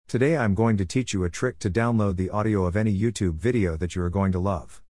Today I'm going to teach you a trick to download the audio of any YouTube video that you are going to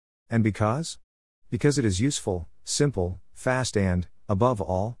love. And because? Because it is useful, simple, fast and, above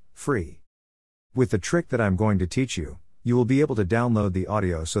all, free. With the trick that I'm going to teach you, you will be able to download the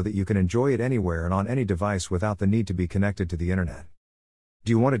audio so that you can enjoy it anywhere and on any device without the need to be connected to the internet.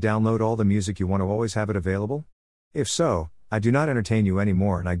 Do you want to download all the music you want to always have it available? If so, I do not entertain you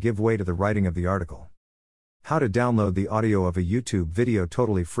anymore and I give way to the writing of the article. How to download the audio of a YouTube video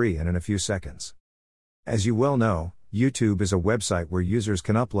totally free and in a few seconds. As you well know, YouTube is a website where users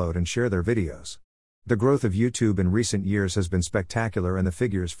can upload and share their videos. The growth of YouTube in recent years has been spectacular, and the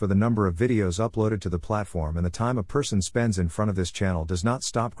figures for the number of videos uploaded to the platform and the time a person spends in front of this channel does not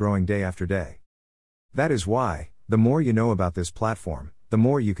stop growing day after day. That is why, the more you know about this platform, the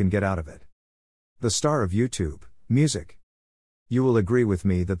more you can get out of it. The star of YouTube, music. You will agree with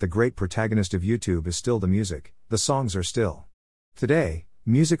me that the great protagonist of YouTube is still the music. The songs are still. Today,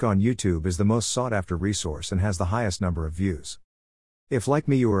 music on YouTube is the most sought after resource and has the highest number of views. If like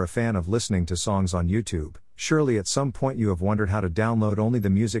me you are a fan of listening to songs on YouTube, surely at some point you have wondered how to download only the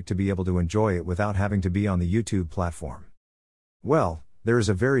music to be able to enjoy it without having to be on the YouTube platform. Well, there is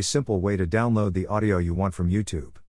a very simple way to download the audio you want from YouTube.